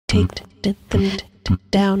take them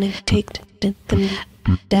downing, take them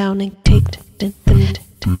downing, take them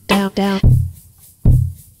down.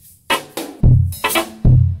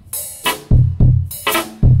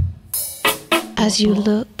 As you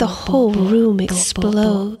look, the whole room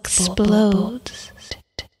explodes.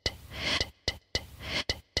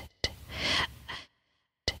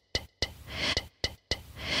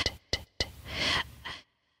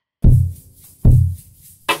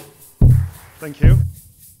 Thank you.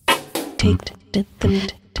 Take them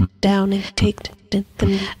downing, take them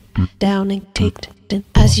downing, take them.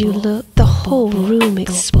 As you look, the whole room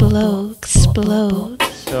explodes.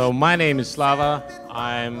 So my name is Slava.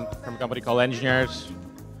 I'm from a company called Engineers,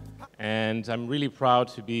 and I'm really proud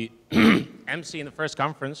to be emceeing the first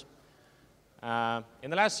conference.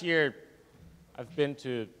 In the last year, I've been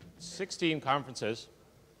to 16 conferences,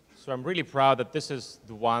 so I'm really proud that this is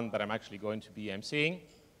the one that I'm actually going to be emceeing.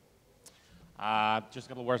 Just a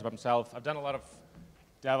couple of words about myself. I've done a lot of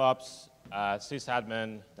DevOps,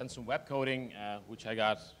 sysadmin, done some web coding, which I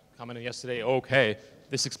got commented yesterday. Okay,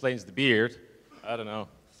 this explains the beard. I don't know.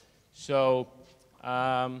 So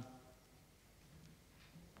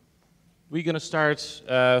we're going to start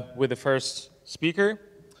with the first speaker.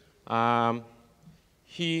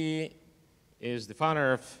 He is the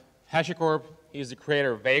founder of Hashimoto. He is the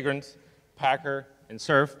creator of Vagrant, Packer, and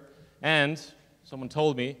Serf. And someone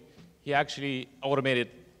told me he actually automated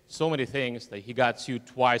so many things that he got sued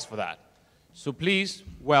twice for that. So please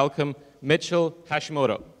welcome Mitchell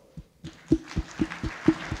Hashimoto.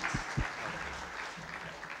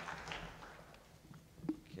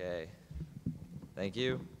 Okay, thank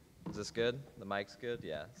you. Is this good? The mic's good?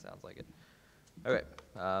 Yeah, sounds like it. Okay,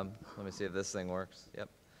 let me see if this thing works. Yep.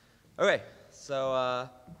 Okay, so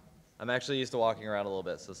I'm actually used to walking around a little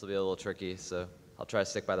bit, so this will be a little tricky, so I'll try to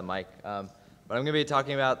stick by the mic. What I'm going to be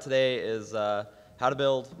talking about today is how to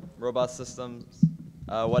build robust systems,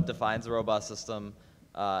 what defines a robust system,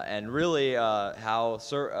 and really how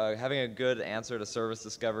having a good answer to service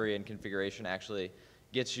discovery and configuration actually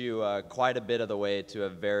gets you quite a bit of the way to a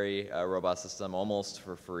very robust system, almost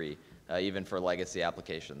for free, even for legacy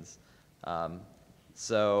applications.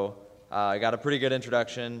 So I got a pretty good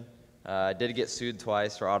introduction. I did get sued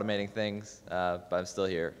twice for automating things, but I'm still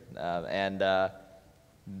here.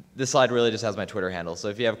 This slide really just has my Twitter handle, so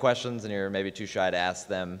if you have questions and you're maybe too shy to ask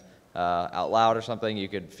them out loud or something, you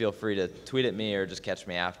could feel free to tweet at me or just catch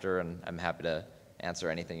me after, and I'm happy to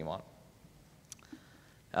answer anything you want.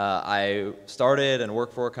 I started and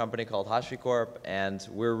work for a company called Hashimoto, and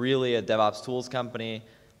we're really a DevOps tools company.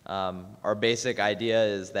 Our basic idea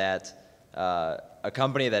is that a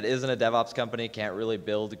company that isn't a DevOps company can't really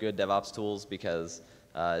build good DevOps tools because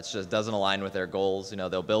it just doesn't align with their goals. You know,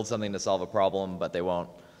 they'll build something to solve a problem, but they won't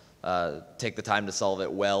take the time to solve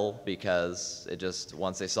it well because it just,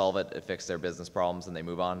 once they solve it, it fixes their business problems and they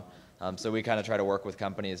move on. So we kind of try to work with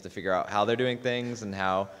companies to figure out how they're doing things and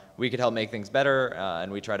how we could help make things better,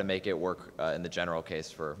 and we try to make it work in the general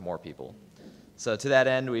case for more people. So to that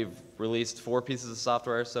end, we've released 4 pieces of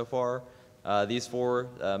software so far. These 4,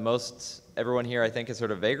 everyone here I think has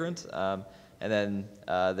heard of Vagrant, and then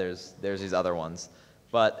there's these other ones.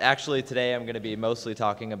 But actually today I'm going to be mostly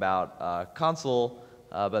talking about console,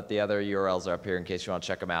 but the other URLs are up here in case you want to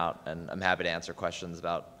check them out, and I'm happy to answer questions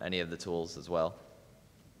about any of the tools as well.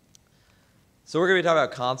 So we're going to be talking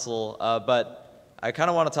about console, but I kind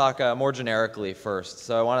of want to talk more generically first.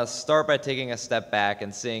 So I want to start by taking a step back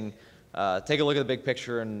and take a look at the big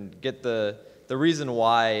picture and get the reason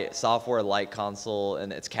why software like console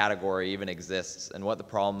and its category even exists and what the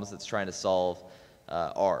problems it's trying to solve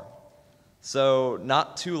are. So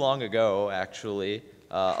not too long ago, actually,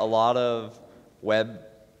 a lot of web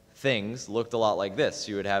things looked a lot like this.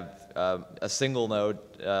 You would have a single node,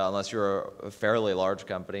 unless you're a fairly large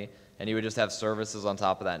company, and you would just have services on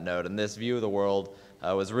top of that node. And this view of the world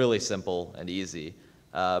was really simple and easy,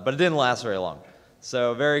 but it didn't last very long.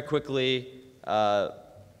 So very quickly,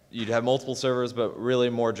 you'd have multiple servers, but really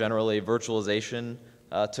more generally, virtualization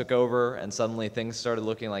took over, and suddenly things started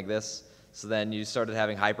looking like this. So then you started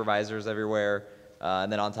having hypervisors everywhere,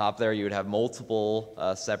 and then on top there you would have multiple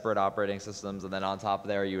separate operating systems, and then on top of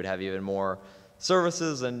there you would have even more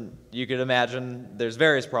services, and you could imagine there's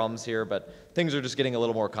various problems here, but things are just getting a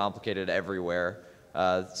little more complicated everywhere.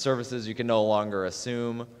 Services you can no longer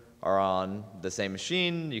assume are on the same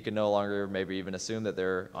machine. You can no longer maybe even assume that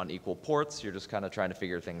they're on equal ports. You're just kind of trying to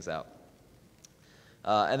figure things out.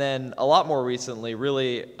 And then a lot more recently,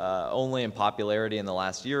 really only in popularity in the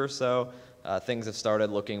last year or so, things have started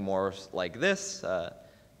looking more like this.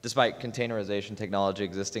 Despite containerization technology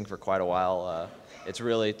existing for quite a while, it's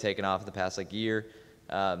really taken off the past year.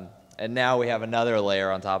 And And now we have another layer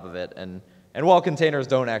on top of it. And while containers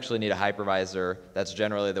don't actually need a hypervisor, that's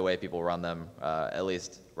generally the way people run them, at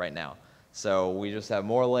least right now. So we just have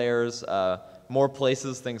more layers, more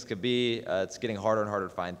places things could be. It's getting harder and harder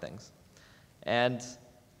to find things. And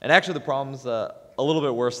actually the problem's a little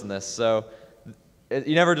bit worse than this. So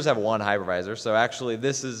you never just have one hypervisor. So actually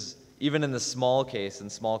this is, even in the small case, in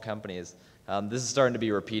small companies, this is starting to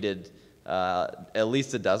be repeated at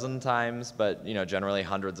least a dozen times, but generally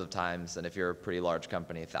hundreds of times. And if you're a pretty large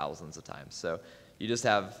company, thousands of times. So you just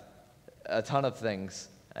have a ton of things.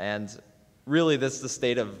 And really, this is the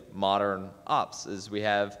state of modern ops, is we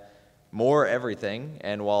have more everything.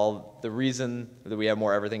 And while the reason that we have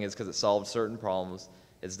more everything is because it solved certain problems,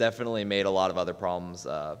 it's definitely made a lot of other problems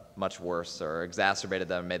much worse, or exacerbated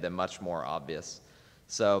them, made them much more obvious.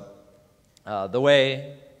 So the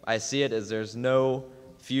way I see it is there's no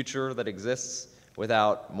future that exists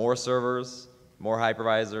without more servers, more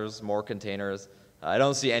hypervisors, more containers. I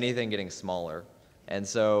don't see anything getting smaller. And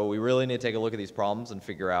so we really need to take a look at these problems and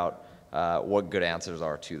figure out what good answers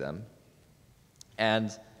are to them.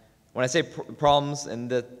 And when I say problems in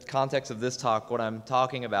the context of this talk, what I'm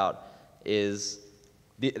talking about is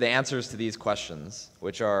the answers to these questions,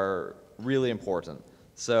 which are really important.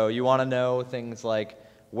 So you want to know things like,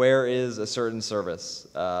 where is a certain service?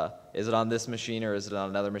 Is it on this machine or is it on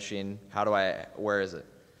another machine? Where is it?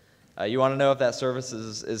 You want to know if that service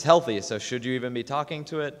is healthy, so should you even be talking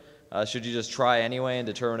to it? Should you just try anyway and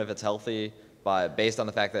determine if it's healthy based on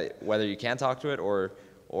the fact that whether you can talk to it,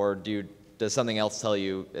 or does something else tell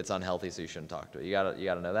you it's unhealthy so you shouldn't talk to it? You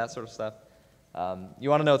gotta know that sort of stuff. You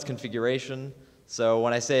want to know its configuration. So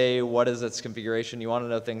when I say what is its configuration, you want to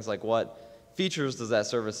know things like what features does that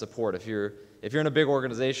service support. If you're in a big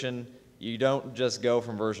organization, you don't just go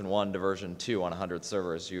from version 1 to version 2 on 100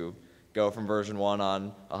 servers. You go from version 1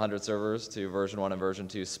 on 100 servers to version 1 and version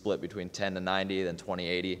 2 split between 10 to 90, then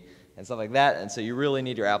 2080, and stuff like that. And so you really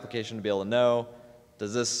need your application to be able to know,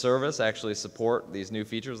 does this service actually support these new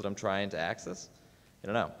features that I'm trying to access? I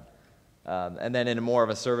don't know. And then in a more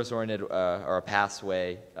of a service-oriented or a pass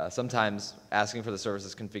way, sometimes asking for the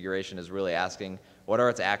service's configuration is really asking, what are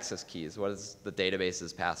its access keys? What is the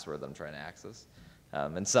database's password that I'm trying to access?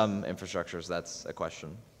 In some infrastructures, that's a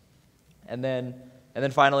question. And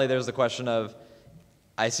then finally, there's the question of,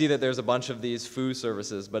 I see that there's a bunch of these foo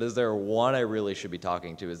services, but is there one I really should be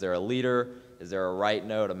talking to? Is there a leader? Is there a write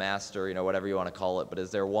node, a master, whatever you want to call it, but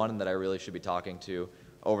is there one that I really should be talking to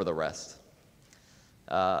over the rest?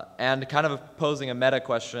 And kind of posing a meta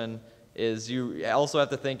question is you also have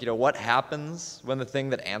to think, what happens when the thing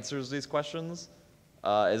that answers these questions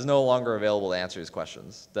is no longer available to answer these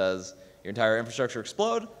questions? Does your entire infrastructure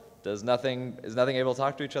explode? Is nothing able to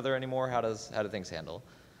talk to each other anymore? How do things handle?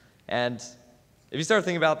 And if you start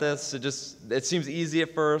thinking about this, it seems easy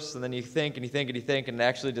at first, and then you think and you think and you think, and it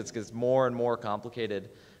actually just gets more and more complicated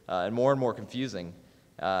and more confusing.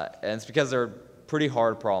 And it's because they're pretty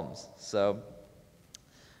hard problems. So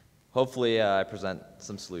hopefully I present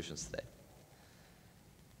some solutions today.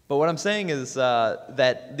 But what I'm saying is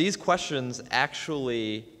that these questions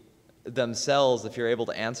actually themselves, if you're able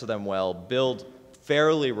to answer them well, build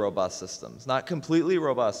fairly robust systems. Not completely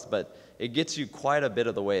robust, but it gets you quite a bit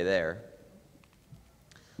of the way there.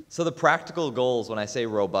 So the practical goals, when I say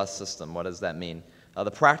robust system, what does that mean?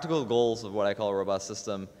 The practical goals of what I call a robust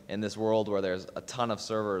system in this world where there's a ton of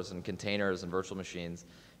servers and containers and virtual machines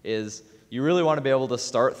is you really want to be able to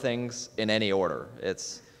start things in any order.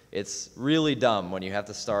 It's really dumb when you have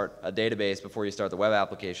to start a database before you start the web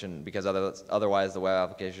application because otherwise the web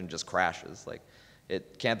application just crashes.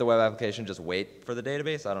 Can't the web application just wait for the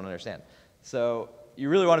database? I don't understand. So you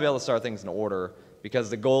really want to be able to start things in order because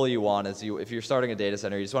the goal you want is if you're starting a data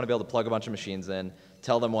center, you just want to be able to plug a bunch of machines in,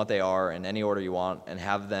 tell them what they are in any order you want, and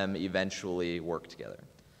have them eventually work together.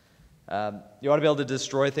 You want to be able to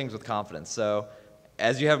destroy things with confidence. So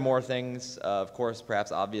as you have more things, of course,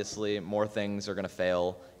 perhaps obviously, more things are going to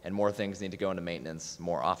fail, and more things need to go into maintenance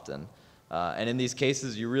more often. And in these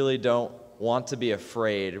cases, you really don't want to be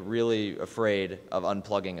really afraid of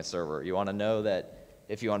unplugging a server. You want to know that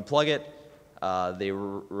if you unplug it, the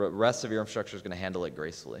rest of your infrastructure is going to handle it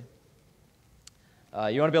gracefully.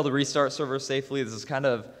 You want to be able to restart servers safely. This is kind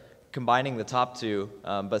of combining the top two,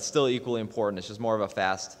 but still equally important. It's just more of a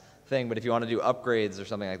fast thing. But if you want to do upgrades or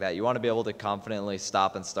something like that, you want to be able to confidently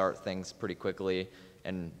stop and start things pretty quickly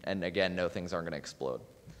and again, know things aren't going to explode.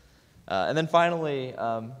 And then finally,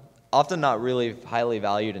 often not really highly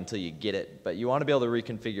valued until you get it, but you want to be able to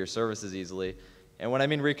reconfigure services easily. And when I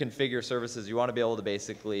mean reconfigure services, you want to be able to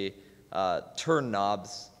basically turn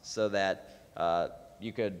knobs so that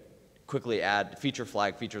you could quickly add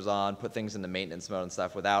flag features on, put things into maintenance mode and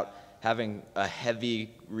stuff without having a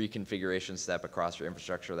heavy reconfiguration step across your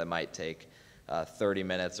infrastructure that might take 30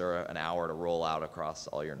 minutes or an hour to roll out across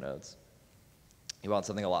all your nodes. You want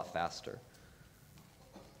something a lot faster.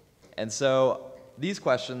 And so these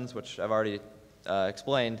questions, which I've already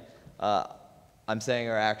explained, I'm saying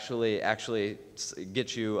are actually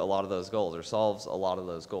get you a lot of those goals, or solves a lot of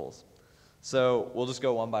those goals. So we'll just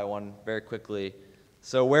go one by one very quickly.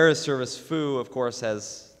 So where is service foo, of course,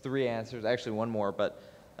 has 3 answers, actually one more, but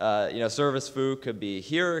service foo could be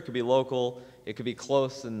here, it could be local, it could be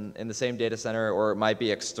close in the same data center, or it might be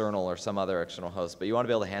external or some other external host, but you want to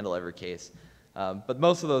be able to handle every case. But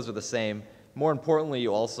most of those are the same. More importantly,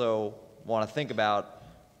 you also want to think about,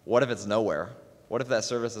 what if it's nowhere? What if that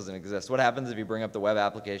service doesn't exist? What happens if you bring up the web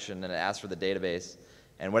application and it asks for the database,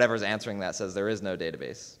 and whatever's answering that says there is no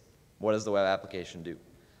database? What does the web application do?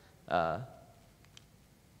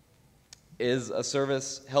 Is a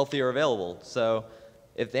service healthy or available? So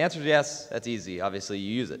if the answer is yes, that's easy. Obviously,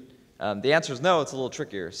 you use it. The answer is no, it's a little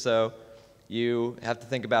trickier. So you have to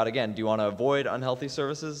think about, again, do you want to avoid unhealthy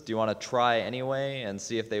services? Do you want to try anyway and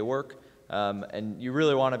see if they work? And you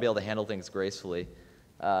really want to be able to handle things gracefully.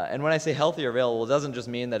 And when I say healthy or available, it doesn't just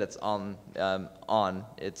mean that it's on.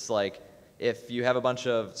 It's like if you have a bunch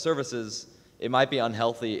of services, it might be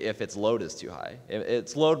unhealthy if its load is too high.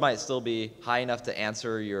 Its load might still be high enough to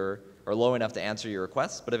answer or low enough to answer your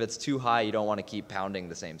requests, but if it's too high, you don't want to keep pounding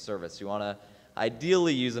the same service. You want to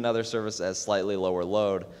ideally use another service as slightly lower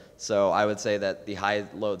load. So I would say that the high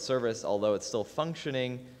load service, although it's still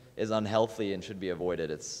functioning, is unhealthy and should be avoided.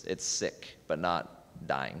 It's sick, but not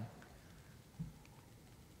dying.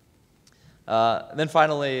 Then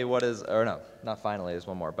finally, not finally, there's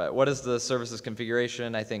one more, but what is the services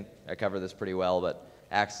configuration? I think I covered this pretty well, but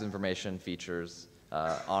access information, features,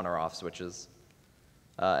 on or off switches.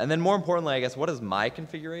 And then more importantly, I guess, what is my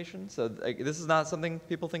configuration? So this is not something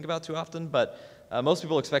people think about too often, but most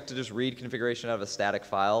people expect to just read configuration out of a static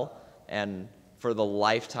file, and for the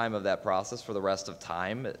lifetime of that process, for the rest of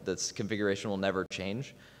time, this configuration will never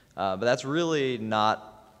change. But that's really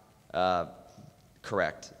not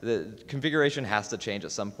correct. The configuration has to change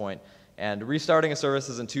at some point, and restarting a service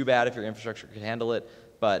isn't too bad if your infrastructure can handle it,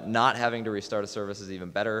 but not having to restart a service is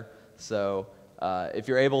even better. So if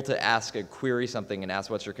you're able to query something and ask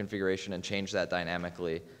what's your configuration and change that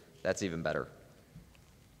dynamically, that's even better.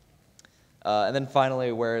 And then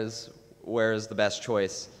finally, where is the best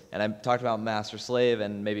choice? And I talked about master-slave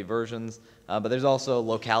and maybe versions, but there's also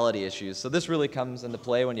locality issues. So this really comes into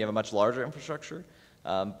play when you have a much larger infrastructure.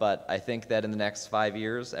 But I think that in the next 5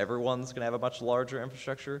 years, everyone's going to have a much larger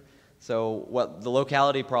infrastructure. So what the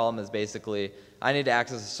locality problem is basically, I need to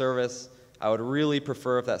access a service. I would really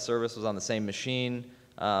prefer if that service was on the same machine,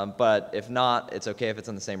 but if not, it's okay if it's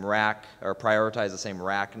in the same rack, or prioritize the same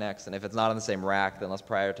rack next. And if it's not on the same rack, then let's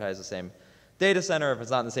prioritize the same data center. If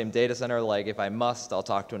it's not in the same data center, like if I must, I'll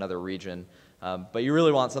talk to another region. But you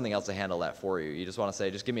really want something else to handle that for you. You just want to say,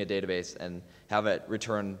 just give me a database and have it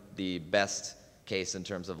return the best case in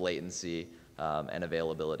terms of latency and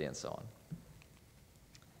availability and so on.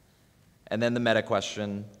 And then the meta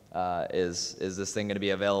question is this thing going to be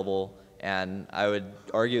available? And I would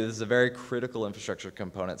argue this is a very critical infrastructure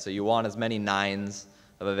component. So you want as many 9s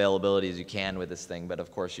of availability as you can with this thing, but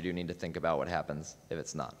of course you do need to think about what happens if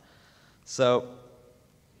it's not. So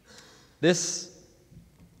this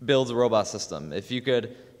builds a robust system. If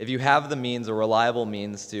you have the means, a reliable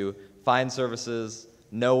means to find services,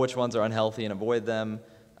 know which ones are unhealthy and avoid them,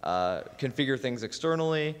 configure things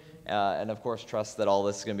externally, and of course trust that all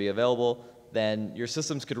this is going to be available, then your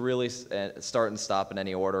systems could really start and stop in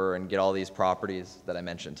any order and get all these properties that I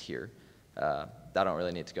mentioned here. I don't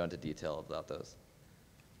really need to go into detail about those.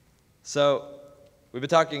 So we've been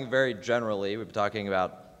talking very generally. We've been talking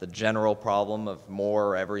about the general problem of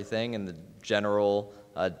more everything and the general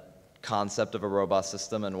concept of a robust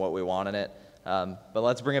system and what we want in it. But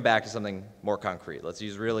let's bring it back to something more concrete. Let's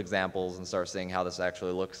use real examples and start seeing how this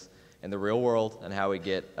actually looks in the real world and how we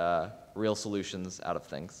get real solutions out of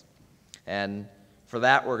things. And for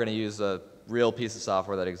that, we're going to use a real piece of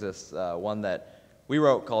software that exists, one that we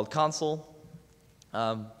wrote called Console.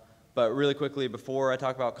 But really quickly, before I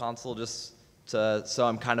talk about Console, so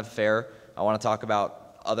I'm kind of fair, I want to talk about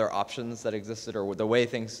other options that existed, or the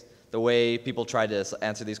way people tried to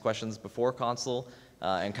answer these questions before Console,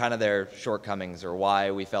 and kind of their shortcomings, or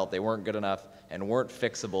why we felt they weren't good enough and weren't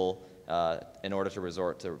fixable in order to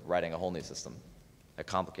resort to writing a whole new system, a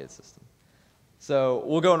complicated system. So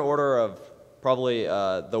we'll go in order of probably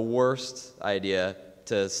the worst idea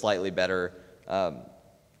to slightly better,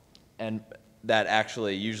 and that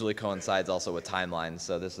actually usually coincides also with timelines.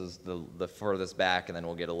 So this is the furthest back, and then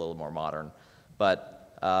we'll get a little more modern.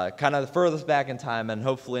 But kind of the furthest back in time, and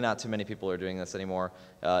hopefully not too many people are doing this anymore,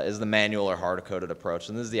 is the manual or hard-coded approach.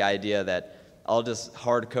 And this is the idea that I'll just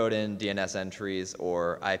hard-code in DNS entries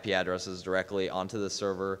or IP addresses directly onto the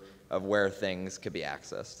server of where things could be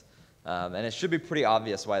accessed. And it should be pretty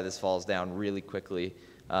obvious why this falls down really quickly.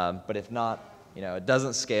 But if not, it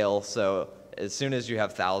doesn't scale. So as soon as you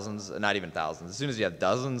have thousands, not even thousands, as soon as you have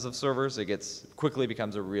dozens of servers, it quickly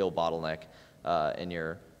becomes a real bottleneck in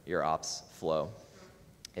your ops flow.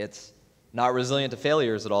 It's not resilient to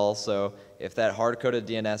failures at all. So if that hard-coded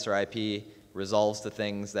DNS or IP resolves to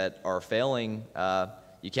things that are failing,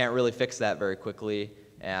 you can't really fix that very quickly.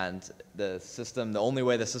 And the only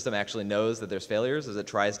way the system actually knows that there's failures is it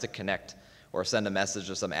tries to connect or send a message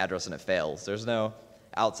to some address and it fails. There's no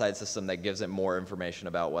outside system that gives it more information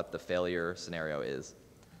about what the failure scenario is.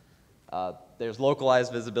 There's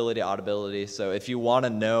localized visibility, audibility. So if you want to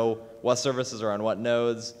know what services are on what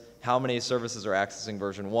nodes, how many services are accessing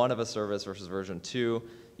version 1 of a service versus version 2,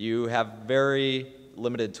 you have very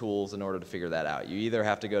limited tools in order to figure that out. You either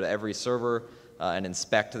have to go to every server and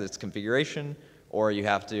inspect its configuration, or you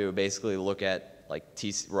have to basically look at like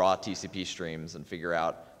raw TCP streams and figure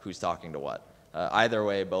out who's talking to what. Either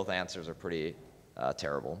way, both answers are pretty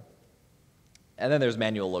terrible. And then there's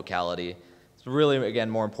manual locality. It's really,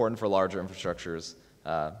 again, more important for larger infrastructures,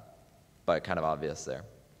 but kind of obvious there.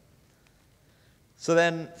 So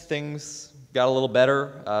then things got a little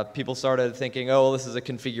better. People started thinking, oh, this is a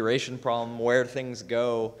configuration problem. Where things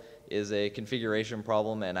go is a configuration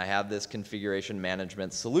problem, and I have this configuration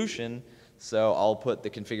management solution, so I'll put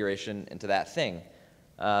the configuration into that thing.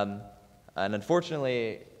 And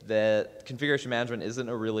unfortunately, the configuration management isn't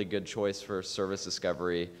a really good choice for service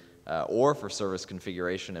discovery or for service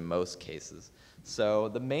configuration in most cases. So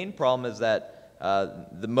the main problem is that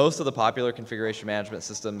most of the popular configuration management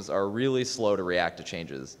systems are really slow to react to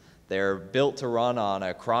changes. They're built to run on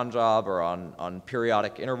a cron job or on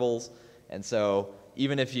periodic intervals, and so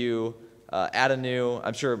even if you add a new,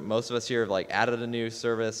 I'm sure most of us here have like added a new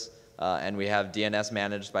service and we have DNS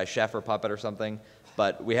managed by Chef or Puppet or something,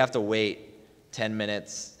 but we have to wait 10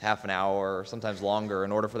 minutes, half an hour, or sometimes longer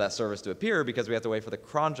in order for that service to appear because we have to wait for the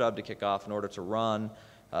cron job to kick off in order to run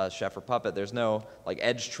Chef or Puppet. There's no like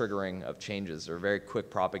edge triggering of changes or very quick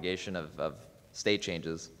propagation of state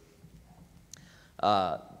changes.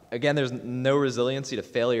 Again, there's no resiliency to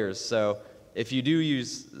failures. So if you do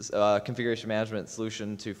use a configuration management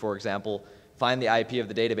solution to, for example, find the IP of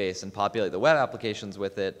the database and populate the web applications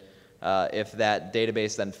with it, if that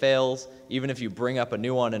database then fails, even if you bring up a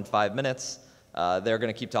new one in 5 minutes, they're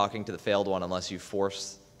going to keep talking to the failed one unless you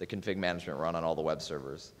force the config management run on all the web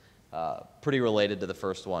servers. Pretty related to the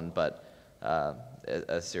first one, but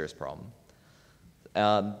a serious problem.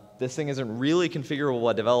 This thing isn't really configurable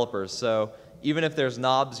by developers, so even if there's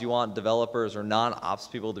knobs you want developers or non-ops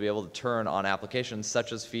people to be able to turn on applications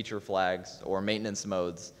such as feature flags or maintenance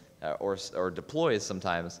modes or deploys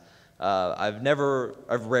sometimes, I've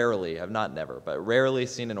rarely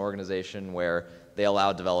seen an organization where they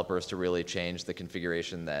allow developers to really change the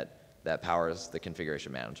configuration that powers the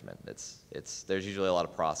configuration management. There's usually a lot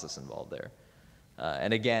of process involved there.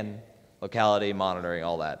 And again, locality, monitoring,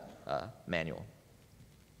 all that, manual.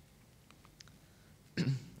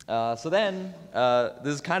 So then,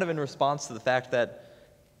 this is kind of in response to the fact that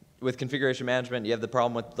with configuration management, you have the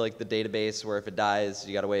problem with like the database where if it dies,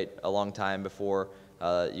 you got to wait a long time before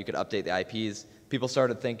you could update the IPs. People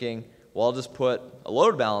started thinking, well, I'll just put a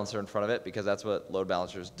load balancer in front of it because that's what load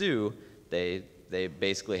balancers do. They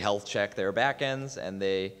basically health check their backends and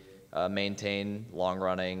they maintain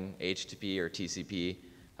long-running HTTP or TCP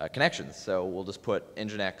connections. So we'll just put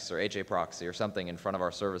Nginx or HAProxy or something in front of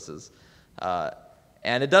our services.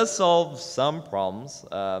 And it does solve some problems.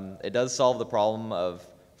 It does solve the problem of,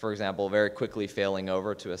 for example, very quickly failing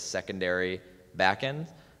over to a secondary backend.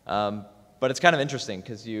 But it's kind of interesting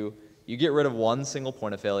because you get rid of one single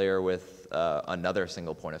point of failure with another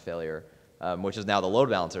single point of failure, which is now the load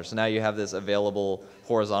balancer. So now you have this available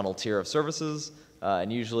horizontal tier of services,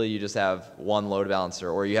 and usually you just have one load balancer,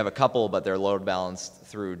 or you have a couple, but they're load balanced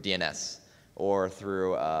through DNS or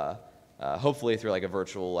through, hopefully through like a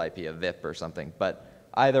virtual IP, a VIP or something. But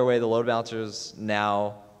either way, the load balancer is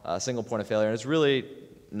now a single point of failure, and it's really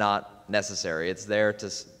not necessary. It's there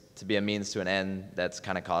to be a means to an end that's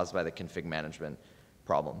kind of caused by the config management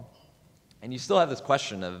problem. And you still have this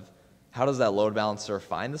question of how does that load balancer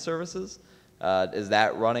find the services? Is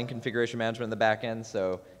that running configuration management in the back end?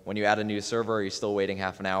 So when you add a new server, are you still waiting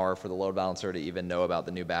half an hour for the load balancer to even know about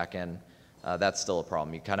the new back end? That's still a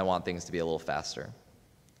problem. You kind of want things to be a little faster.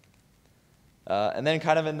 And then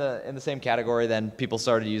kind of in the same category, then people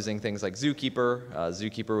started using things like Zookeeper.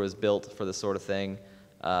 Zookeeper was built for this sort of thing.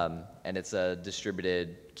 and it's a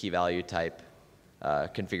distributed key value type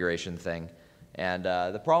configuration thing. And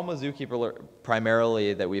the problem with Zookeeper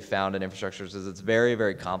primarily that we've found in infrastructures is it's very,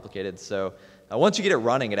 very complicated. So once you get it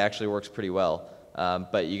running, it actually works pretty well.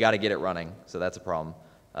 But you got to get it running, so that's a problem.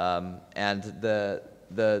 And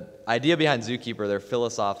the idea behind Zookeeper, their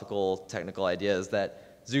philosophical, technical idea, is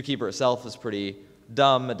that Zookeeper itself is pretty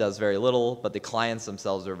dumb. It does very little, but the clients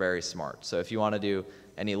themselves are very smart. So if you want to do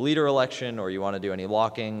any leader election, or you want to do any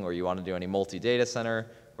locking, or you want to do any multi-data center,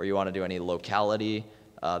 or you want to do any locality,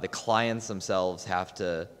 the clients themselves have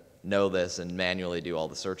to know this and manually do all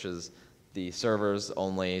the searches. The servers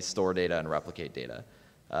only store data and replicate data.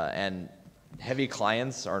 And heavy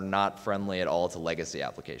clients are not friendly at all to legacy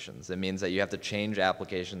applications. It means that you have to change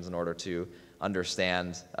applications in order to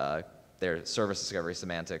understand their service discovery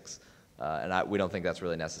semantics, and we don't think that's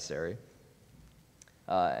really necessary.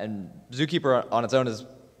 And Zookeeper on its own is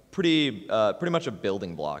pretty much a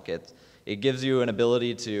building block. It gives you an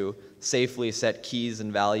ability to safely set keys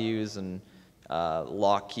and values and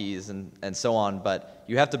lock keys and so on, but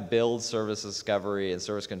you have to build service discovery and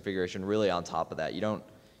service configuration really on top of that. You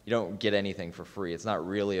don't get anything for free. It's not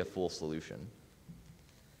really a full solution.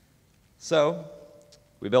 So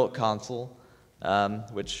we built Consul,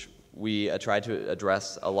 which we tried to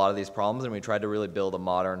address a lot of these problems, and we tried to really build a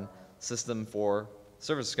modern system for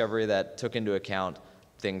service discovery that took into account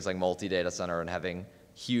things like multi-data center and having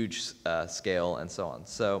huge scale and so on.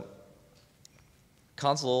 So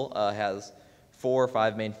Consul has 4 or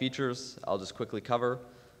 5 main features I'll just quickly cover.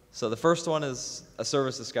 So the first one is a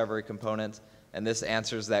service discovery component, and this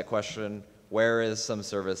answers that question, where is some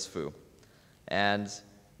service foo? And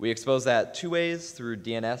we expose that 2 ways, through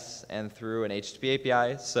DNS and through an HTTP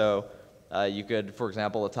API. So you could, for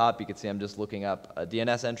example, at the top, you could see I'm just looking up a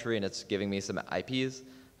DNS entry, and it's giving me some IPs.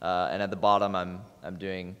 And at the bottom, I'm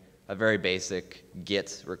doing a very basic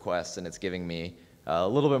GET request, and it's giving me a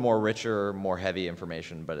little bit more richer, more heavy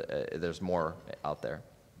information, but there's more out there.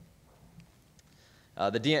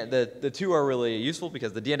 The 2 are really useful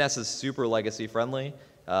because the DNS is super legacy friendly.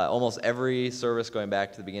 Almost every service going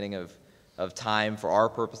back to the beginning of time for our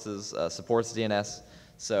purposes supports DNS.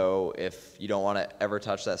 So if you don't want to ever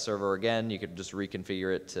touch that server again, you could just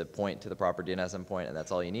reconfigure it to point to the proper DNS endpoint, and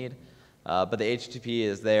that's all you need. But the HTTP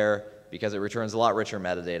is there because it returns a lot richer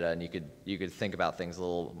metadata, and you could think about things a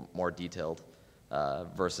little more detailed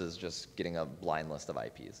versus just getting a blind list of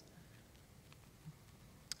IPs.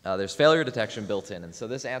 There's failure detection built in, and so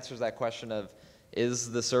this answers that question of,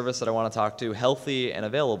 is the service that I want to talk to healthy and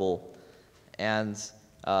available? And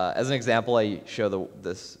as an example, I show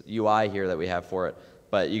this UI here that we have for it,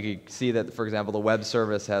 but you can see that, for example, the web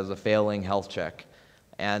service has a failing health check.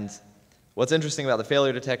 And what's interesting about the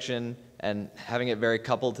failure detection and having it very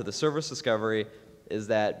coupled to the service discovery is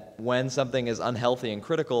that when something is unhealthy and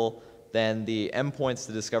critical, then the endpoints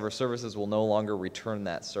to discover services will no longer return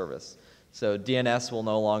that service. So DNS will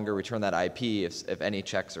no longer return that IP if any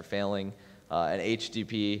checks are failing. And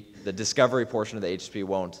HTTP, the discovery portion of the HTTP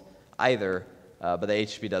won't either, but the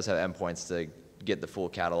HTTP does have endpoints to get the full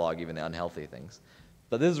catalog, even the unhealthy things.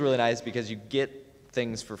 But this is really nice because you get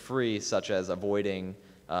things for free, such as avoiding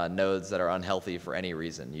nodes that are unhealthy for any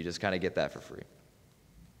reason. You just kind of get that for free.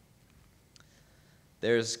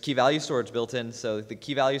 There's key value storage built in. So the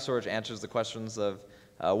key value storage answers the questions of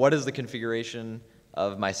what is the configuration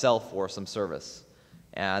of myself or some service.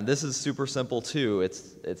 And this is super simple too.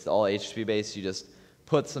 It's all HTTP based. You just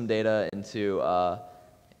put some data into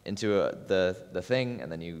the thing,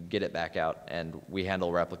 and then you get it back out, and we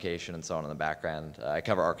handle replication and so on in the background. I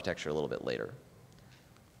cover architecture a little bit later.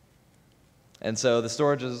 And so the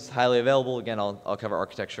storage is highly available. Again, I'll cover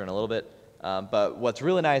architecture in a little bit. But what's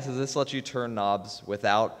really nice is this lets you turn knobs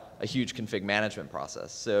without a huge config management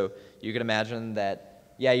process. So you can imagine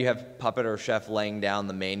that, yeah, you have Puppet or Chef laying down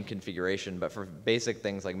the main configuration, but for basic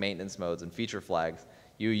things like maintenance modes and feature flags,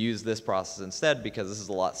 you use this process instead because this is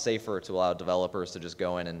a lot safer to allow developers to just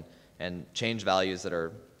go in and change values that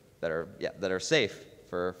are safe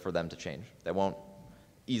for them to change, that won't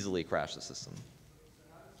easily crash the system.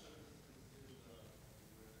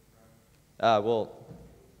 Well,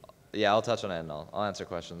 yeah, I'll touch on it and I'll answer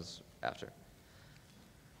questions after.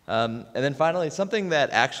 And then finally, something that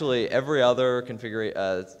actually every other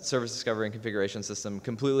service discovery and configuration system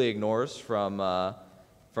completely ignores from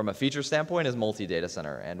a feature standpoint is multi-data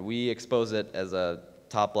center. And we expose it as a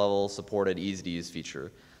top-level supported, easy-to-use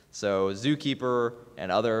feature. So Zookeeper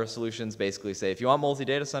and other solutions basically say, if you want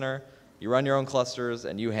multi-data center, you run your own clusters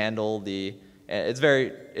and you handle it's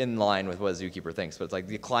very in line with what Zookeeper thinks, but it's like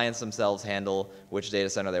the clients themselves handle which data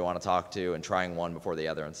center they want to talk to and trying one before the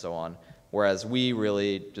other and so on. Whereas we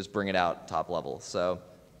really just bring it out top level. So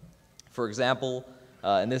For example,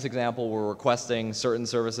 in this example, we're requesting certain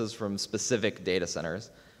services from specific data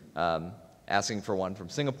centers, asking for one from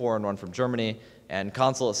Singapore and one from Germany, and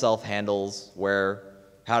Consul itself handles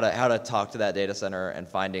how to talk to that data center and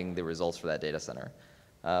finding the results for that data center.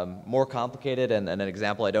 More complicated, and an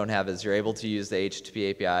example I don't have, is you're able to use the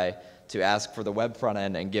HTTP API to ask for the web front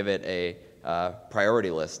end and give it a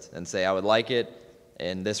priority list and say, I would like it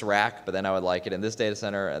in this rack, but then I would like it in this data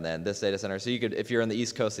center and then this data center. So you could, if you're in the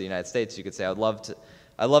East Coast of the United States, you could say, I'd love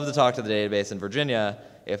to talk to the database in Virginia.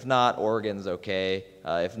 If not, Oregon's okay.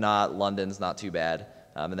 If not, London's not too bad.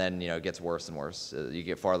 And then it gets worse and worse. You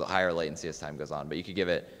get far higher latency as time goes on, but you could give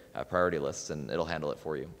it priority lists and it'll handle it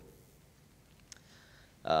for you.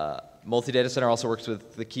 Multi-data center also works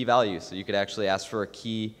with the key value, so you could actually ask for a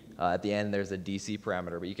key. At the end, there's a DC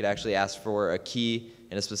parameter, but you could actually ask for a key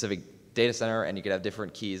in a specific data center, and you could have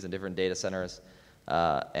different keys in different data centers.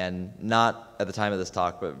 And not at the time of this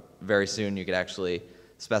talk, but very soon, you could actually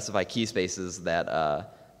specify key spaces that are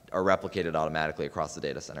replicated automatically across the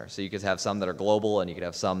data center. So you could have some that are global, and you could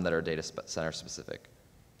have some that are data center specific.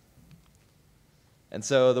 And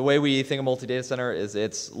so the way we think of multi-data center is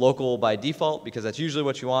it's local by default, because that's usually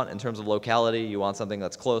what you want in terms of locality. You want something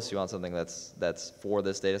that's close. You want something that's for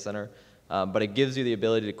this data center. But it gives you the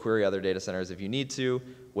ability to query other data centers if you need to,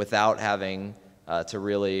 without having to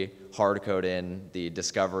really hard code in the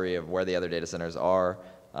discovery of where the other data centers are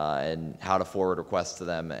and how to forward requests to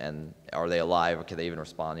them, and are they alive, or can they even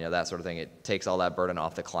respond, that sort of thing. It takes all that burden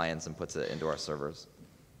off the clients and puts it into our servers.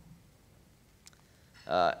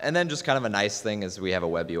 And then just kind of a nice thing is we have a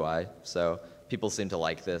web UI, so people seem to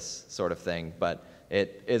like this sort of thing, but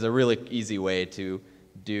it is a really easy way to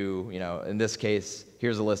do, in this case,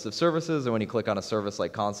 here's a list of services, and when you click on a service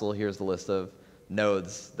like Consul, here's the list of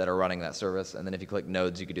nodes that are running that service, and then if you click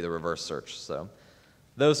nodes, you could do the reverse search. So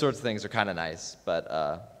those sorts of things are kind of nice, but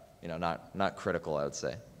not critical, I would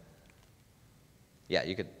say. Yeah,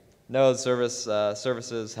 you could nodes,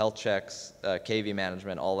 services, health checks, KV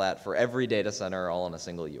management, all that for every data center, all in a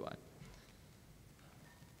single UI.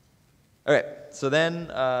 All right, so then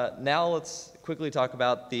now let's quickly talk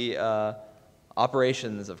about the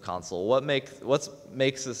operations of Consul. What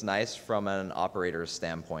makes this nice from an operator's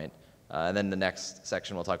standpoint? And then the next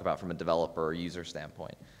section we'll talk about from a developer or user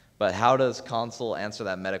standpoint. But how does Consul answer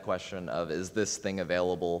that meta question of, is this thing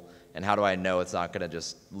available, and how do I know it's not going to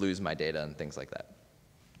just lose my data and things like that?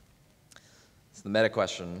 It's the meta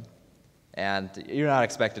question, and you're not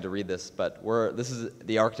expected to read this, but this is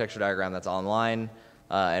the architecture diagram that's online,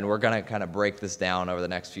 and we're going to kind of break this down over the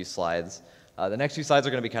next few slides. The next few slides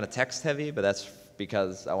are going to be kind of text heavy, but that's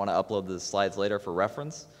because I want to upload the slides later for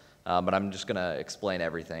reference, but I'm just going to explain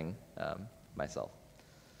everything myself.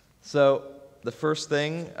 So the first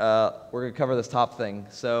thing, we're going to cover this top thing.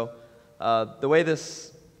 So let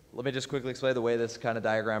me just quickly explain the way this kind of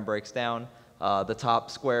diagram breaks down. The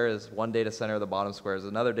top square is one data center, the bottom square is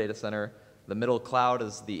another data center. The middle cloud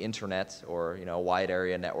is the internet, or a wide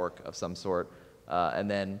area network of some sort. And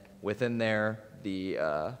then within there,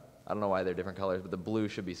 I don't know why they're different colors, but the blue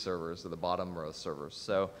should be servers, so the bottom row is servers.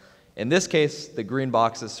 So in this case, the green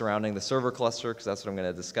box is surrounding the server cluster, because that's what I'm going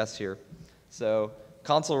to discuss here. So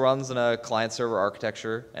Consul runs in a client-server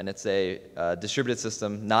architecture, and it's a distributed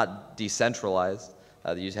system, not decentralized.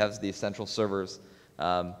 You have these central servers,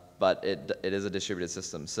 but it is a distributed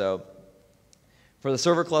system. So for the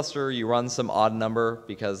server cluster, you run some odd number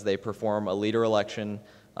because they perform a leader election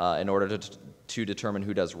in order to determine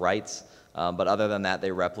who does writes. But other than that,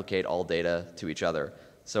 they replicate all data to each other.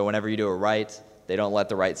 So whenever you do a write, they don't let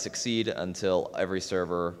the write succeed until every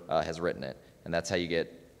server has written it. And that's how you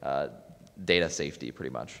get data safety,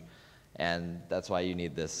 pretty much. And that's why you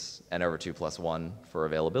need this n/2+1 for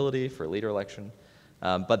availability, for leader election.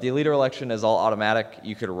 But the leader election is all automatic.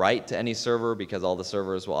 You could write to any server because all the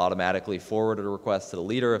servers will automatically forward a request to the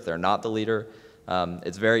leader if they're not the leader.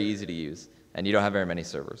 It's very easy to use, and you don't have very many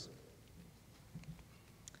servers.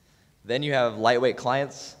 Then you have lightweight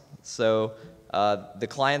clients. So the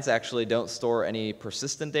clients actually don't store any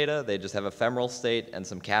persistent data. They just have ephemeral state and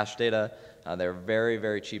some cache data. They're very,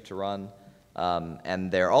 very cheap to run. And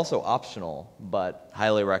they're also optional, but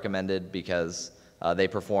highly recommended because they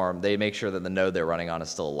make sure that the node they're running on is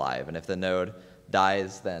still alive. And if the node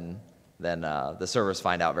dies, then the servers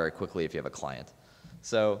find out very quickly if you have a client.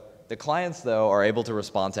 So the clients, though, are able to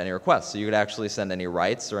respond to any requests. So you could actually send any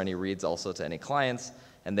writes or any reads also to any clients,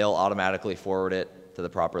 and they'll automatically forward it to the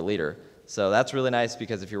proper leader. So that's really nice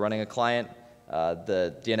because if you're running a client,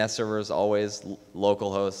 the DNS server is always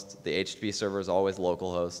localhost. The HTTP server is always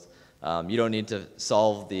localhost. You don't need to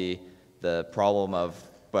solve the problem of,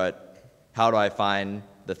 but how do I find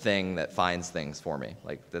the thing that finds things for me.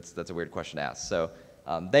 Like that's a weird question to ask. So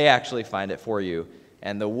they actually find it for you.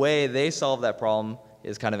 And the way they solve that problem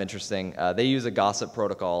is kind of interesting. They use a gossip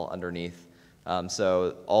protocol underneath.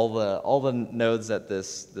 So all the nodes that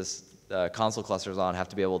this console cluster is on have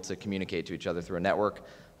to be able to communicate to each other through a network.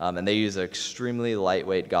 And they use an extremely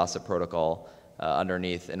lightweight gossip protocol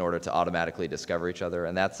underneath in order to automatically discover each other.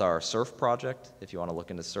 And that's our Serf project, if you want to look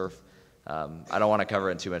into Serf. I don't want to cover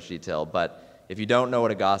it in too much detail, but if you don't know what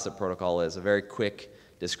a gossip protocol is, a very quick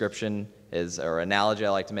description or analogy I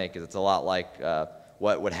like to make is it's a lot like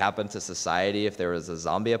what would happen to society if there was a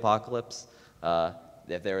zombie apocalypse.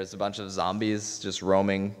 If there was a bunch of zombies just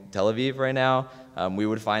roaming Tel Aviv right now, we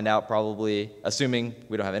would find out probably, assuming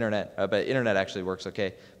we don't have internet, but internet actually works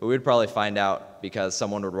okay, but we'd probably find out because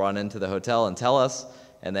someone would run into the hotel and tell us,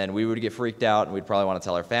 and then we would get freaked out, and we'd probably want to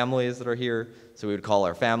tell our families that are here, so we would call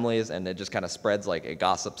our families, and it just kind of spreads, like it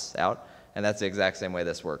gossips out, and that's the exact same way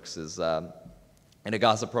this works. Is in a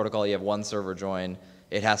gossip protocol, you have one server join,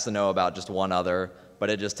 it has to know about just one other, but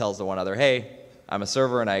it just tells the one other, hey, I'm a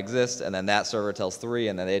server and I exist, and then that server tells 3,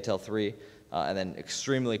 and then they tell 3, and then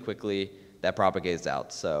extremely quickly that propagates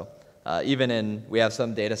out. So we have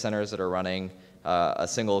some data centers that are running a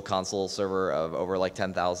single console server of over like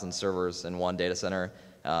 10,000 servers in one data center,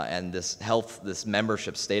 and this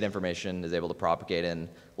membership state information is able to propagate in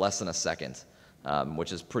less than a second,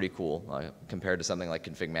 which is pretty cool compared to something like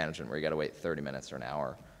config management where you got to wait 30 minutes or an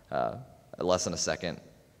hour. Less than a second,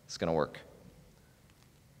 it's going to work.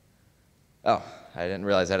 Oh, I didn't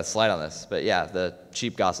realize I had a slide on this, but yeah, the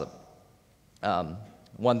cheap gossip.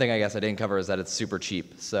 One thing I guess I didn't cover is that it's super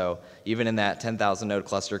cheap. So even in that 10,000 node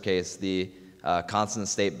cluster case, the constant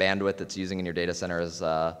state bandwidth that's using in your data center is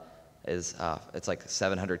it's like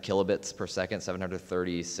 700 kilobits per second,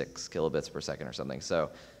 736 kilobits per second or something. So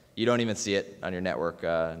you don't even see it on your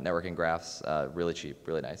networking graphs. Really cheap,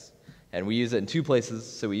 really nice. And we use it in 2 places.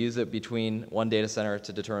 So we use it between one data center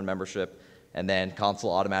to determine membership, and then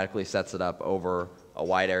console automatically sets it up over a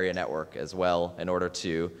wide area network as well in order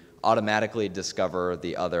to automatically discover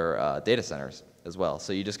the other data centers as well.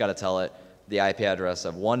 So you just got to tell it the IP address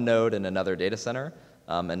of one node in another data center,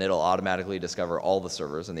 and it'll automatically discover all the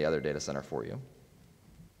servers in the other data center for you.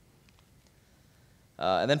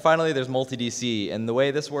 And then finally, there's multi-DC, and the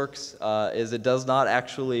way this works is it does not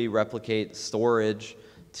actually replicate storage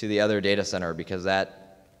to the other data center because that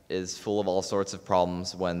is full of all sorts of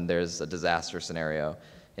problems when there's a disaster scenario.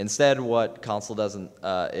 Instead, what console does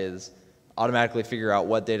is automatically figure out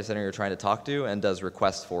what data center you're trying to talk to and does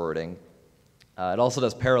request forwarding. It also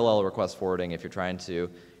does parallel request forwarding if you're trying to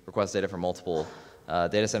request data from multiple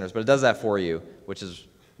data centers, but it does that for you, which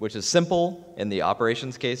is simple in the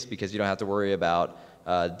operations case because you don't have to worry about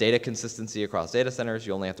data consistency across data centers.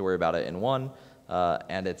 You only have to worry about it in one,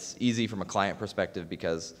 and it's easy from a client perspective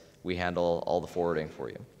because we handle all the forwarding for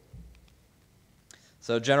you.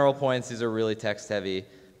 So general points, these are really text heavy,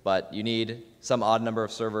 but you need some odd number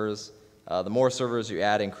of servers. The more servers you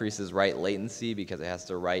add increases write latency because it has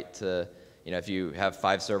to write to, if you have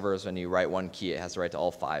 5 servers and you write one key, it has to write to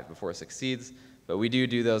all 5 before it succeeds. But we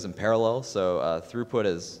do those in parallel, so throughput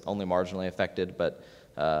is only marginally affected, but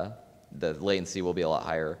the latency will be a lot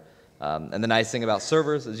higher. And the nice thing about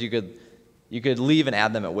servers is you could leave and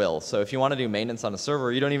add them at will. So if you want to do maintenance on a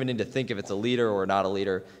server, you don't even need to think if it's a leader or not a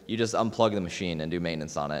leader. You just unplug the machine and do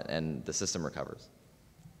maintenance on it, and the system recovers.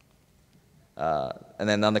 And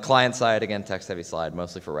then on the client side, again, text-heavy slide,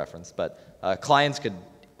 mostly for reference. But clients could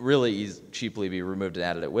really cheaply be removed and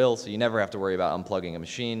added at will, so you never have to worry about unplugging a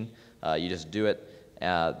machine. You just do it.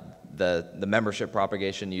 The membership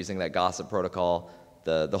propagation using that gossip protocol,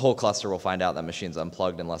 the whole cluster will find out that machine's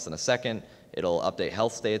unplugged in less than a second. It'll update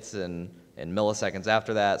health states in milliseconds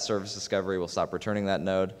after that. Service discovery will stop returning that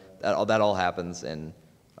node. That all happens in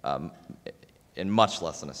much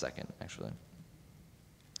less than a second, actually.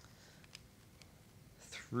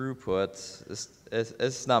 Throughput,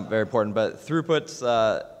 it's not very important, but throughput's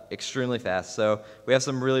extremely fast. So we have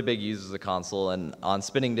some really big users of console, and on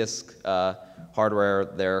spinning disk hardware,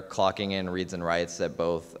 they're clocking in reads and writes at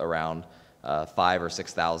both around 5,000 or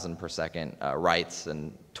 6,000 per second writes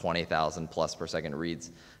and 20,000 plus per second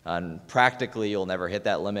reads. And practically, you'll never hit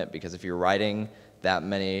that limit because if you're writing that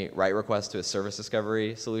many write requests to a service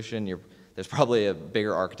discovery solution, there's probably a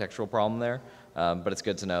bigger architectural problem there. But it's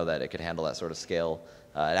good to know that it could handle that sort of scale.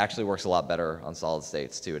 It actually works a lot better on solid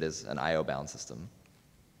states too. It is an I/O-bound system.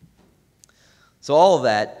 So all of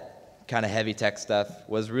that kind of heavy tech stuff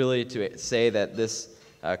was really to say that this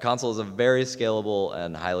console is a very scalable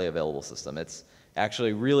and highly available system. It's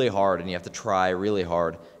actually really hard, and you have to try really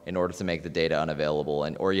hard in order to make the data unavailable,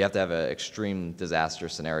 or you have to have an extreme disaster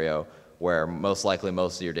scenario where most likely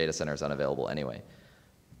most of your data center is unavailable anyway.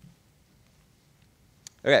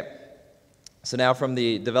 Okay, so now from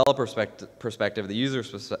the developer perspective, the user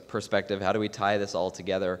perspective, how do we tie this all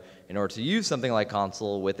together in order to use something like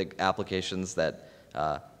Consul with applications that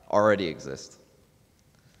already exist?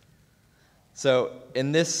 So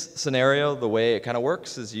in this scenario, the way it kind of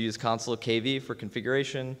works is you use Consul KV for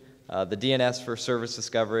configuration, the DNS for service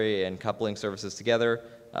discovery and coupling services together,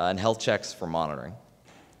 and health checks for monitoring.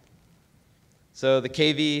 So the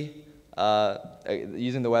KV,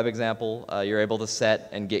 using the web example, you're able to set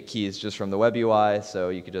and get keys just from the web UI, so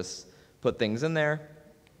you could just put things in there.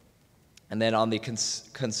 And then on the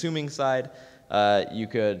consuming side,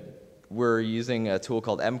 we're using a tool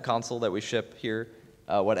called mConsul that we ship here.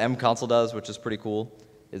 What mConsul does, which is pretty cool,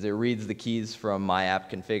 is it reads the keys from my app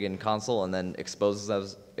config in Consul and then exposes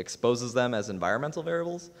them as environmental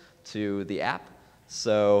variables to the app.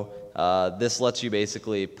 So this lets you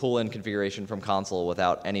basically pull in configuration from Consul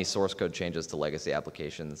without any source code changes to legacy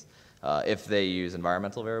applications if they use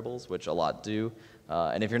environmental variables, which a lot do.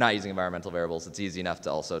 And if you're not using environmental variables, it's easy enough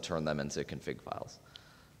to also turn them into config files.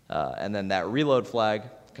 And then that reload flag,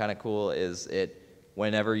 kind of cool, is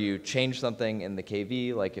whenever you change something in the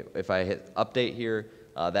KV, like if I hit update here,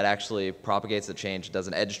 that actually propagates the change, does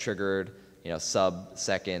an edge triggered,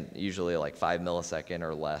 sub-second, usually like 5 millisecond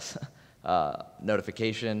or less,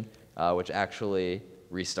 notification, which actually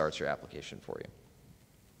restarts your application for you.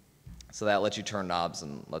 So that lets you turn knobs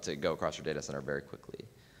and lets it go across your data center very quickly.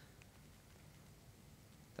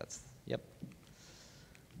 Yep.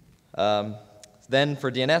 Then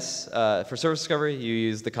for DNS, for service discovery, you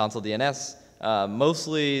use the Consul DNS.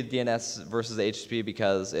 Mostly DNS versus HTTP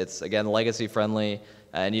because it's, again, legacy friendly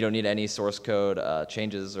and you don't need any source code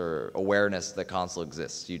changes or awareness that Consul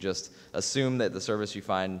exists. You just assume that the service you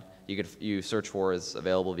find, you search for is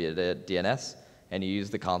available via DNS and you use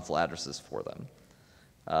the Consul addresses for them.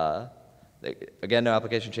 Again, no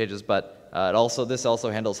application changes, but this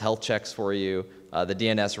also handles health checks for you. The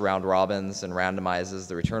DNS round robins and randomizes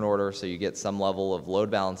the return order so you get some level of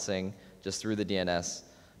load balancing just through the DNS.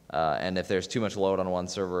 And if there's too much load on one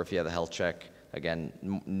server, if you have the health check,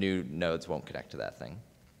 again, new nodes won't connect to that thing.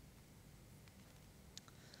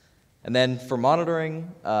 And then for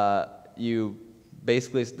monitoring, you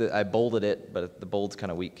basically, I bolded it, but the bold's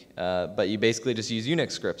kind of weak. But you basically just use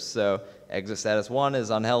Unix scripts. So exit status 1 is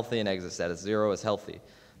unhealthy and exit status 0 is healthy.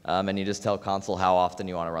 And you just tell Consul how often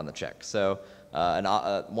you want to run the check. So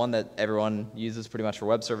one that everyone uses pretty much for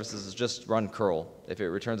web services is just run curl. If it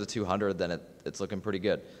returns a 200, then it's looking pretty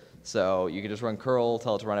good. So you can just run curl,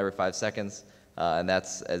 tell it to run every 5 seconds, and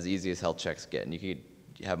that's as easy as health checks get. And you could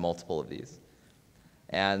have multiple of these.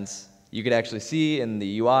 And you could actually see in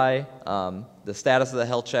the UI the status of the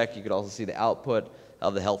health check. You could also see the output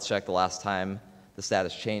of the health check the last time the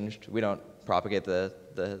status changed. We don't propagate the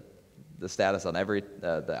status on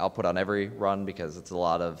the output on every run because it's a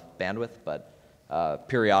lot of bandwidth, but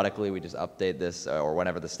periodically we just update this or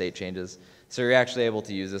whenever the state changes. So you're actually able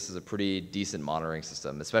to use this as a pretty decent monitoring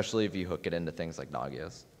system, especially if you hook it into things like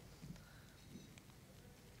Nagios.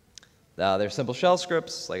 They're simple shell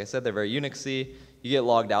scripts. Like I said, they're very Unixy. You get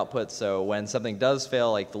logged output, so when something does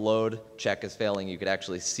fail, like the load check is failing, you could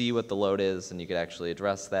actually see what the load is, and you could actually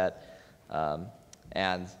address that.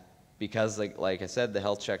 And because, like I said, the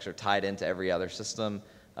health checks are tied into every other system,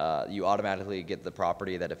 you automatically get the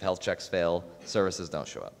property that if health checks fail, services don't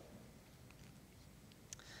show up.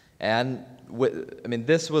 And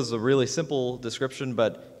this was a really simple description,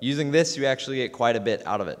 but using this, you actually get quite a bit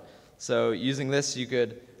out of it. So using this, you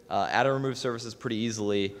could add or remove services pretty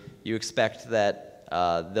easily. You expect that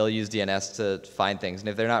they'll use DNS to find things, and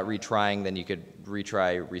if they're not retrying, then you could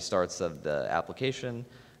retry restarts of the application.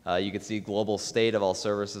 You could see global state of all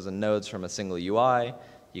services and nodes from a single UI.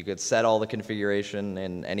 You could set all the configuration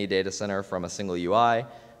in any data center from a single UI.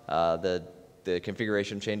 The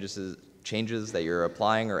configuration changes that you're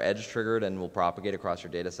applying are edge triggered and will propagate across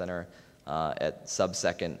your data center at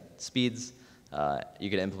sub-second speeds. You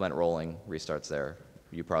can implement rolling restarts there.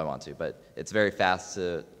 You probably want to, but it's very fast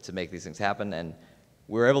to make these things happen, and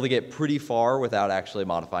we're able to get pretty far without actually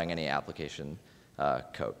modifying any application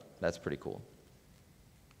code. That's pretty cool.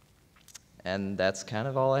 And that's kind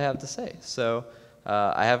of all I have to say. So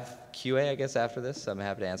I have QA, I guess, after this. So I'm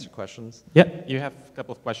happy to answer questions. Yeah, you have a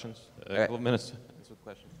couple of questions, a couple of minutes to answer the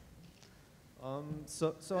questions.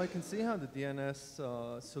 So I can see how the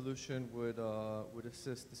DNS solution would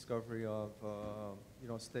assist discovery of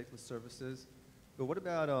stateless services. But what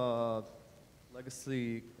about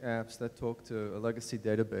legacy apps that talk to a legacy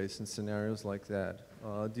database in scenarios like that?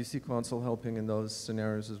 Do you see Consul helping in those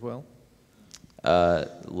scenarios as well?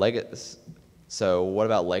 So what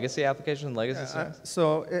about legacy application, legacy service?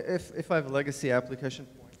 So if I have a legacy application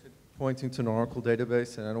pointing to an Oracle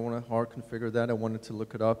database and I don't want to hard configure that, I wanted to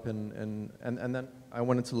look it up and then I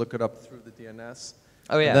wanted to look it up through the DNS.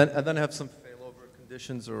 Oh yeah. And then have some failover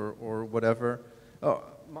conditions or whatever. Oh,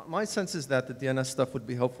 my sense is that the DNS stuff would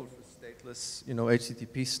be helpful for stateless,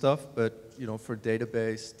 HTTP stuff, but for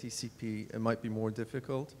database, TCP, it might be more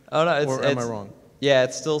difficult. Oh no, or am I wrong? Yeah,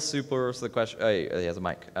 it's still super. So the question, oh, he has a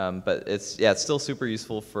mic. But it's still super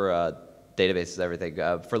useful for databases, everything.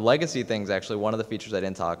 For legacy things, actually, one of the features I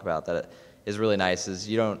didn't talk about that is really nice is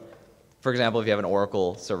you don't. For example, if you have an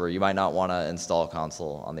Oracle server, you might not want to install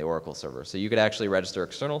console on the Oracle server. So you could actually register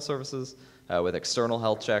external services with external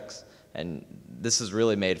health checks. And this is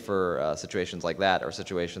really made for situations like that, or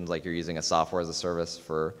situations like you're using a software as a service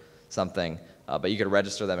for something. But you could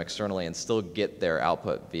register them externally and still get their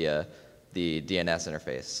output via the DNS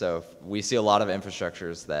interface. So we see a lot of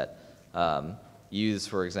infrastructures that use,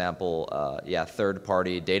 for example,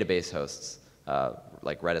 third-party database hosts,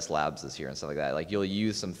 like Redis Labs is here and stuff like that. Like you'll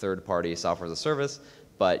use some third-party software as a service,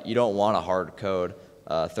 but you don't want a hard code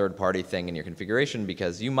third-party thing in your configuration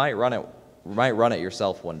because you might run it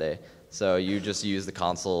yourself one day. So you just use the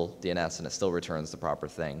console DNS and it still returns the proper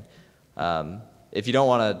thing. If you don't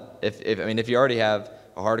want to, if you already have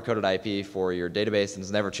a hard-coded IP for your database and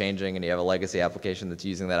it's never changing, and you have a legacy application that's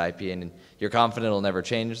using that IP and you're confident it'll never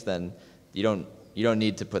change, then you don't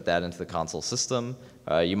need to put that into the console system.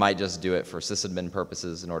 You might just do it for sysadmin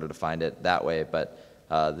purposes in order to find it that way, but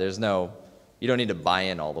you don't need to buy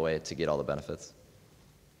in all the way to get all the benefits.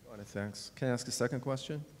 Thanks. Can I ask a second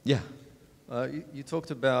question? Yeah. You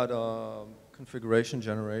talked about configuration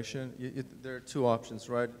generation. There are two options,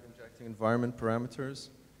 right? Injecting environment parameters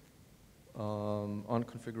on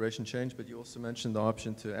configuration change, but you also mentioned the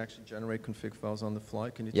option to actually generate config files on the fly.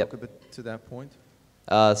 Can you talk a bit to that point?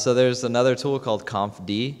 So there's another tool called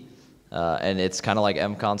confd, and it's kind of like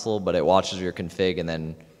mconsole, but it watches your config and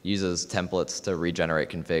then uses templates to regenerate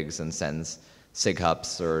configs and sends sig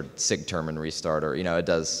hups or sig term and restart, or it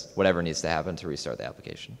does whatever needs to happen to restart the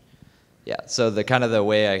application. Yeah, so the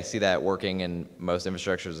way I see that working in most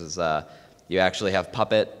infrastructures is you actually have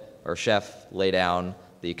Puppet or Chef lay down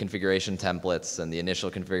the configuration templates and the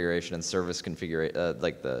initial configuration and service configuration,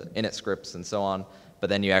 like the init scripts and so on.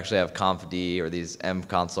 But then you actually have confd or these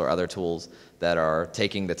mconsole or other tools that are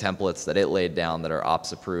taking the templates that it laid down that are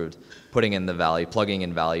ops approved, putting in the value, plugging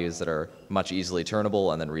in values that are much easily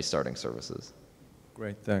turnable, and then restarting services.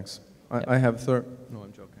 Great, thanks. I have third. No,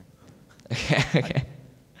 I'm joking. Okay.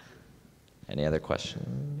 Any other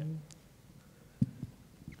questions?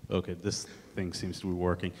 Okay, this thing seems to be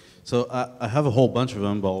working. So I have a whole bunch of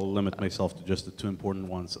them, but I'll limit myself to just the two important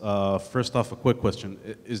ones. First off, a quick question: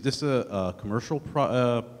 is this a commercial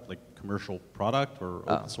commercial product or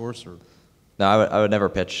open source or? No, I would never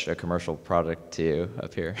pitch a commercial product to you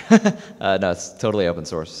up here. No, it's totally open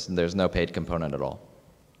source. There's no paid component at all.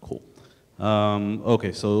 Cool.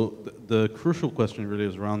 Okay, so the crucial question really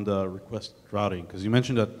is around the request routing, because you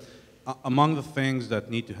mentioned that among the things that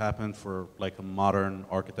need to happen for like a modern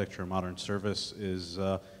architecture, modern service is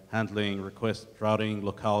handling request routing,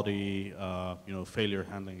 locality, failure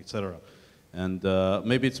handling, etc. And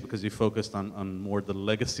maybe it's because you focused on more the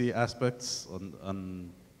legacy aspects,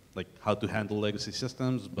 on like how to handle legacy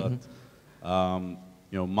systems, but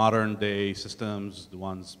modern day systems, the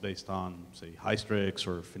ones based on say Hystrix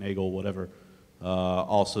or Finagle, whatever,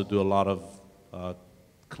 also do a lot of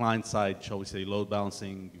client side, shall we say, load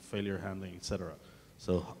balancing, failure handling, etc.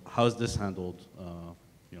 So how is this handled,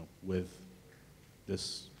 with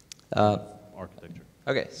this architecture?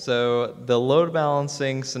 Okay, so the load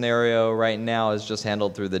balancing scenario right now is just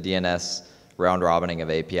handled through the DNS round robining of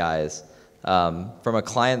APIs. From a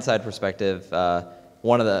client side perspective,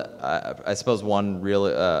 one of the, I suppose one real,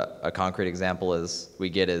 a concrete example is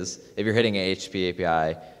if you're hitting a HTTP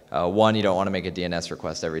API, one, you don't want to make a DNS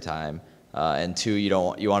request every time. And two, you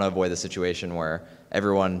want to avoid the situation where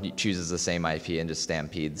everyone chooses the same IP and just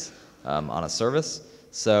stampedes on a service.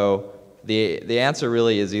 So the answer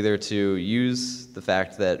really is either to use the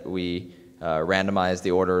fact that we randomize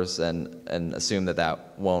the orders and assume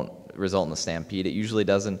that won't result in a stampede. It usually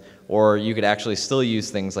doesn't. Or you could actually still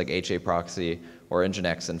use things like HA proxy or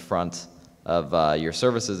Nginx in front of your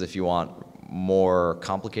services if you want more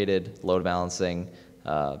complicated load balancing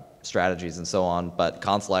strategies and so on, but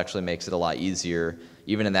console actually makes it a lot easier,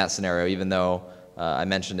 even in that scenario. Even though I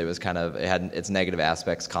mentioned it had its negative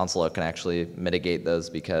aspects, console can actually mitigate those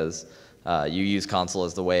because you use console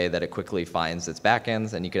as the way that it quickly finds its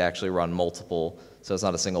backends, and you could actually run multiple, so it's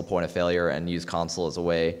not a single point of failure, and use console as a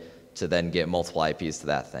way to then get multiple IPs to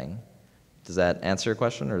that thing. Does that answer your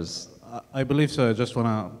question, or is? I believe so. I just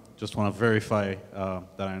wanna verify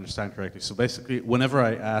that I understand correctly. So basically, whenever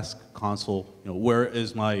I ask console, where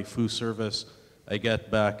is my foo service, I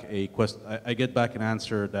get back I get back an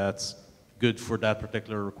answer that's good for that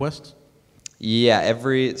particular request. Yeah,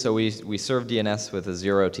 so we serve DNS with a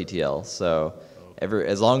 0 TTL. So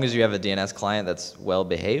as long as you have a DNS client that's well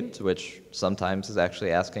behaved, which sometimes is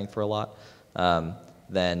actually asking for a lot,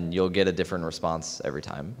 then you'll get a different response every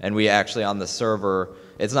time. And we actually on the server,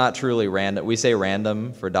 it's not truly random. We say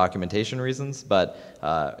random for documentation reasons, but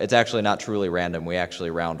it's actually not truly random. We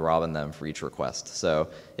actually round robin them for each request. So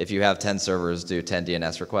if you have 10 servers do 10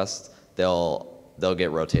 DNS requests, they'll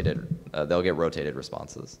get rotated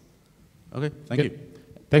responses. Okay, thank you.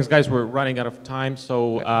 Thanks, guys. We're running out of time.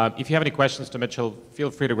 So if you have any questions to Mitchell,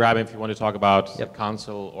 feel free to grab him if you want to talk about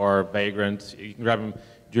console or Vagrant. You can grab him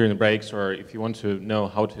during the breaks, or if you want to know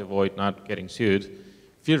how to avoid not getting sued,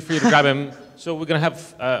 feel free to grab him. So we're going to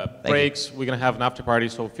have breaks. We're going to have an after party,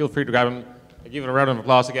 so feel free to grab him. I give it a round of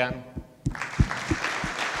applause again.